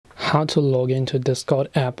how to log into Discord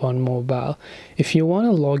app on mobile. If you want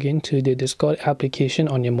to log into the Discord application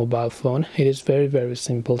on your mobile phone, it is very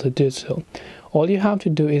simple to do so. All you have to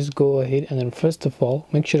do is go ahead and then first of all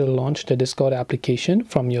make sure to launch the Discord application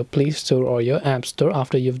from your Play Store or your App Store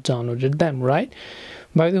after you've downloaded them, right?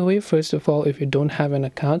 By the way, first of all, if you don't have an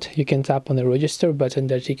account, you can tap on the register button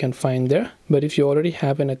that you can find there. But if you already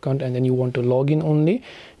have an account and then you want to log in only,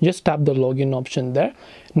 just tap the login option there.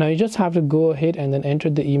 Now you just have to go ahead and then enter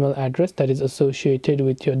the email address that is associated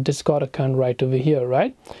with your Discord account right over here,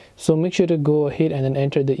 right? So make sure to go ahead and then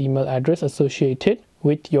enter the email address associated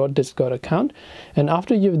with your Discord account, and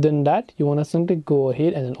after you've done that, you want to simply go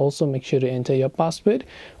ahead and then also make sure to enter your password.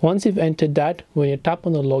 Once you've entered that, when you tap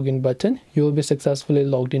on the login button, you will be successfully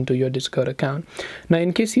logged into your Discord account. Now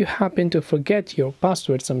in case you happen to forget your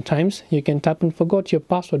password sometimes, you can tap on forgot your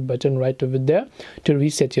password button right over there to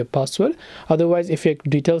reset your password. Otherwise, if your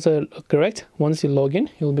details are correct, once you log in,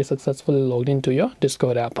 you'll be successfully logged into your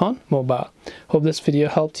Discord app on mobile. Hope this video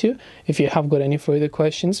helped you. If you have got any further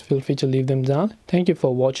questions, feel free to leave them down. Thank you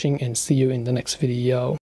for watching and see you in the next video.